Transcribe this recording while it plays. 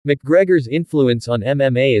McGregor's influence on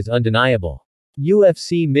MMA is undeniable.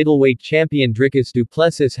 UFC middleweight champion Dricus Du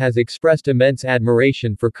Plessis has expressed immense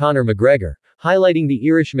admiration for Conor McGregor, highlighting the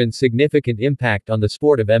Irishman's significant impact on the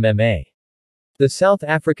sport of MMA. The South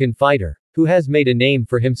African fighter, who has made a name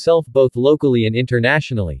for himself both locally and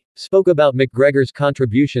internationally, spoke about McGregor's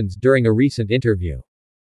contributions during a recent interview.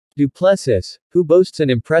 Du Plessis, who boasts an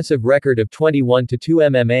impressive record of 21-2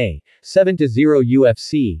 MMA, 7-0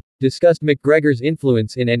 UFC, discussed McGregor's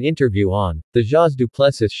influence in an interview on the Sias du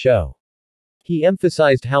Plessis Show. He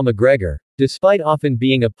emphasized how McGregor, despite often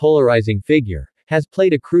being a polarizing figure, has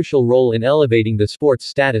played a crucial role in elevating the sport's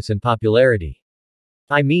status and popularity.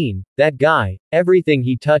 "I mean, that guy, everything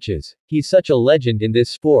he touches, he's such a legend in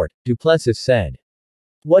this sport," Du Plessis said.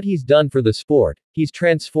 "What he's done for the sport, he's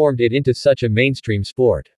transformed it into such a mainstream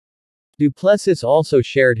sport." Du Plessis also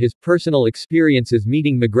shared his personal experiences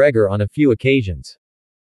meeting McGregor on a few occasions.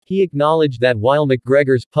 He acknowledged that while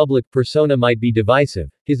McGregor's public persona might be divisive,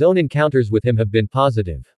 his own encounters with him have been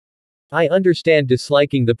positive. "I understand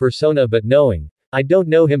disliking the persona but knowing, I don't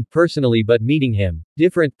know him personally but meeting him,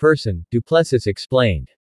 different person," Du Plessis explained.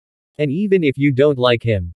 "And even if you don't like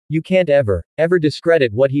him, you can't ever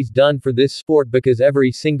discredit what he's done for this sport because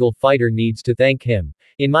every single fighter needs to thank him,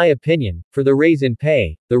 in my opinion, for the raise in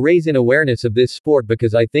pay, the raise in awareness of this sport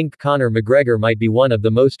because I think Conor McGregor might be one of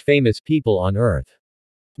the most famous people on earth."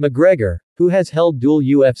 McGregor, who has held dual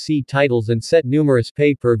UFC titles and set numerous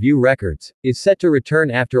pay-per-view records, is set to return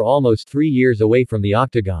after almost 3 years away from the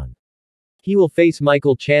octagon. He will face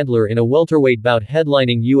Michael Chandler in a welterweight bout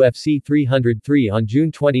headlining UFC 303 on June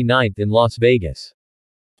 29 in Las Vegas.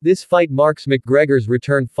 This fight marks McGregor's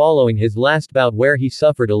return following his last bout where he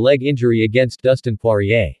suffered a leg injury against Dustin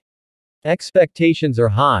Poirier. Expectations are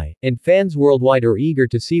high, and fans worldwide are eager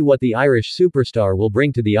to see what the Irish superstar will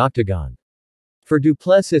bring to the octagon. For Du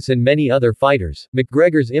Plessis and many other fighters,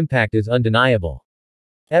 McGregor's impact is undeniable.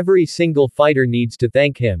 "Every single fighter needs to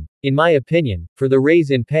thank him, in my opinion, for the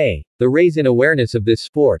raise in pay, the raise in awareness of this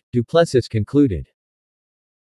sport," Du Plessis concluded.